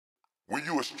When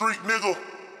you a street nigga,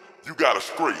 you got a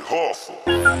straight hustle.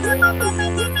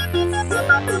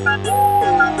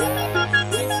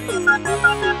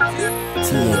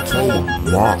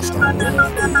 TnkTheMonstah.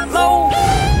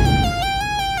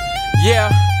 Yeah.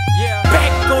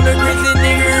 Back on the grizzly,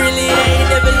 nigga, really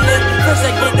ain't never left. First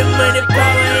I get the money,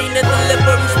 power, ain't nothing left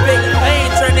but respect. I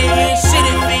ain't tryna hear shit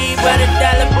if he ain't by the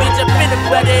dollar, bitch. I been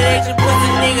about that action,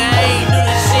 pussy nigga, I ain't do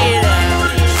the shit.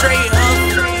 Straight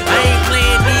hustle, I ain't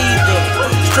playing neither.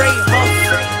 Straight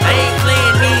hustle, I ain't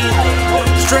playing neither.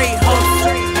 Straight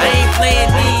hustle, I ain't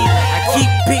playing neither. I keep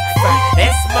big fight,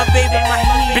 that's my baby, my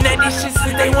heat. Been at this shit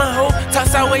since day one, ho. Talk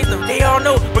sideways, look, they all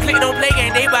know. But click don't play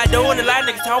game, they by door. And a lot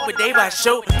of niggas talk, but they by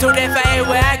show. Told that fire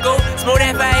where I go, smoke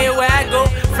that fire where I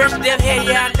go. Fresh to death, hell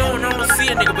yeah, I know. And I don't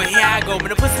see a nigga, but here I go.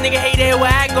 But the pussy nigga hate that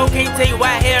where I go. Can't tell you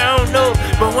why here, I don't know.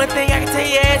 But one thing I can tell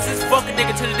you ass is fuck a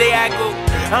nigga till the day I go.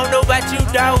 I don't know about you,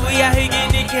 dog, we out here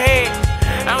getting the cash.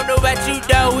 I don't know about you,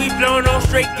 dog, we blowing on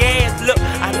straight gas. Look,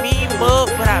 I mean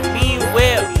mud, but I mean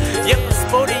well. Yep, I'm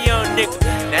sporting young nigga.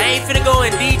 Now I ain't finna go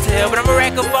in detail, but I'ma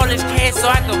rack up all this cash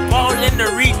so I can ball in the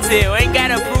retail. Ain't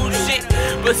gotta prove shit,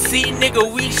 but see nigga,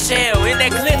 we shell. In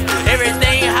that clip,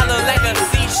 everything holler like a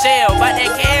seashell. By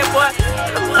that cash, boy,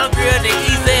 I'm hungrier than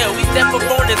Ezel. We step up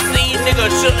on the scene,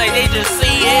 nigga, shook like they just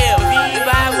see hell. If you ain't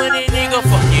buy with it, nigga,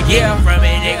 fuck you get from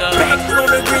it, nigga. Back on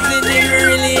the grizzly,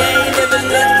 nigga, really ain't never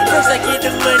left. First I get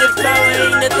the money, power,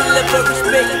 ain't nothing left but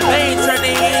respect. I ain't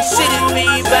tryna hear shit if me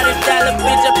ain't by the dollar,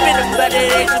 bitch. I been about that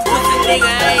action, pussy nigga,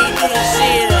 I ain't do the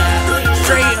shit.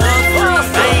 Straight hustle, I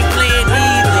ain't playing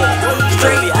neither.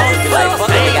 Straight hustle,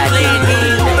 I ain't playing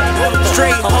neither.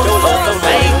 Straight hustle,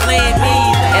 I ain't playing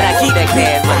neither. And I keep that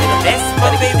cash, my nigga. That's my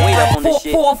baby. Wait up on this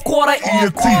shit. Fourth quarter,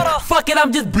 ENT. Fuck it,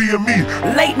 I'm just being me.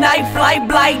 Late night flight,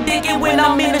 blight digging when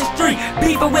I'm in the street.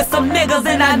 Beefing with some niggas,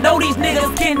 and I know these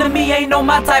niggas kin to me. Ain't no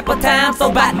my type of time,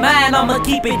 so by mine, I'ma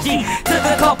keep it G. Took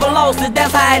a couple losses,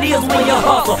 that's how it is when you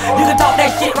hustle. You can talk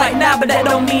that shit right now, but that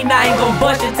don't mean I ain't gon'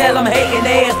 bust you. Tell them hating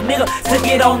ass niggas to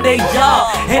get on their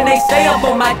job. And they stay up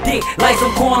on my dick like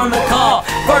some corn on the car.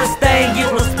 First thing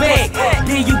is respect,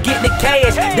 then you get the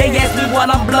cash. They ask me what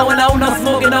I'm blowing on, I'm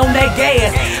smoking on that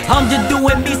gas. I'm just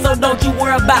doing me, so don't you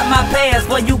worry about my past.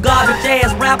 For you garbage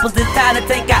ass rappers, it's time to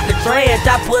take out the trash.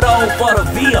 I put on for the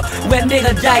veal, where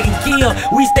nigga Jack and kill.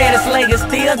 We steady slanging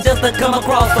steel just to come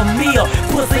across a meal.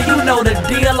 Pussy, you know the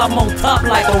deal, I'm on top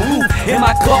like a roof. In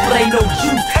my cup, it ain't no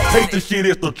juice. Take the shit,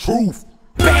 it's the truth.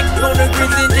 Back on the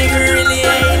grizzly, nigga, really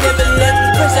ain't never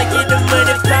left. First I get the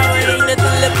money, power, ain't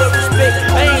nothing left but respect.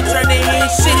 I ain't tryna hear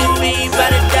shit if me ain't by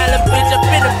the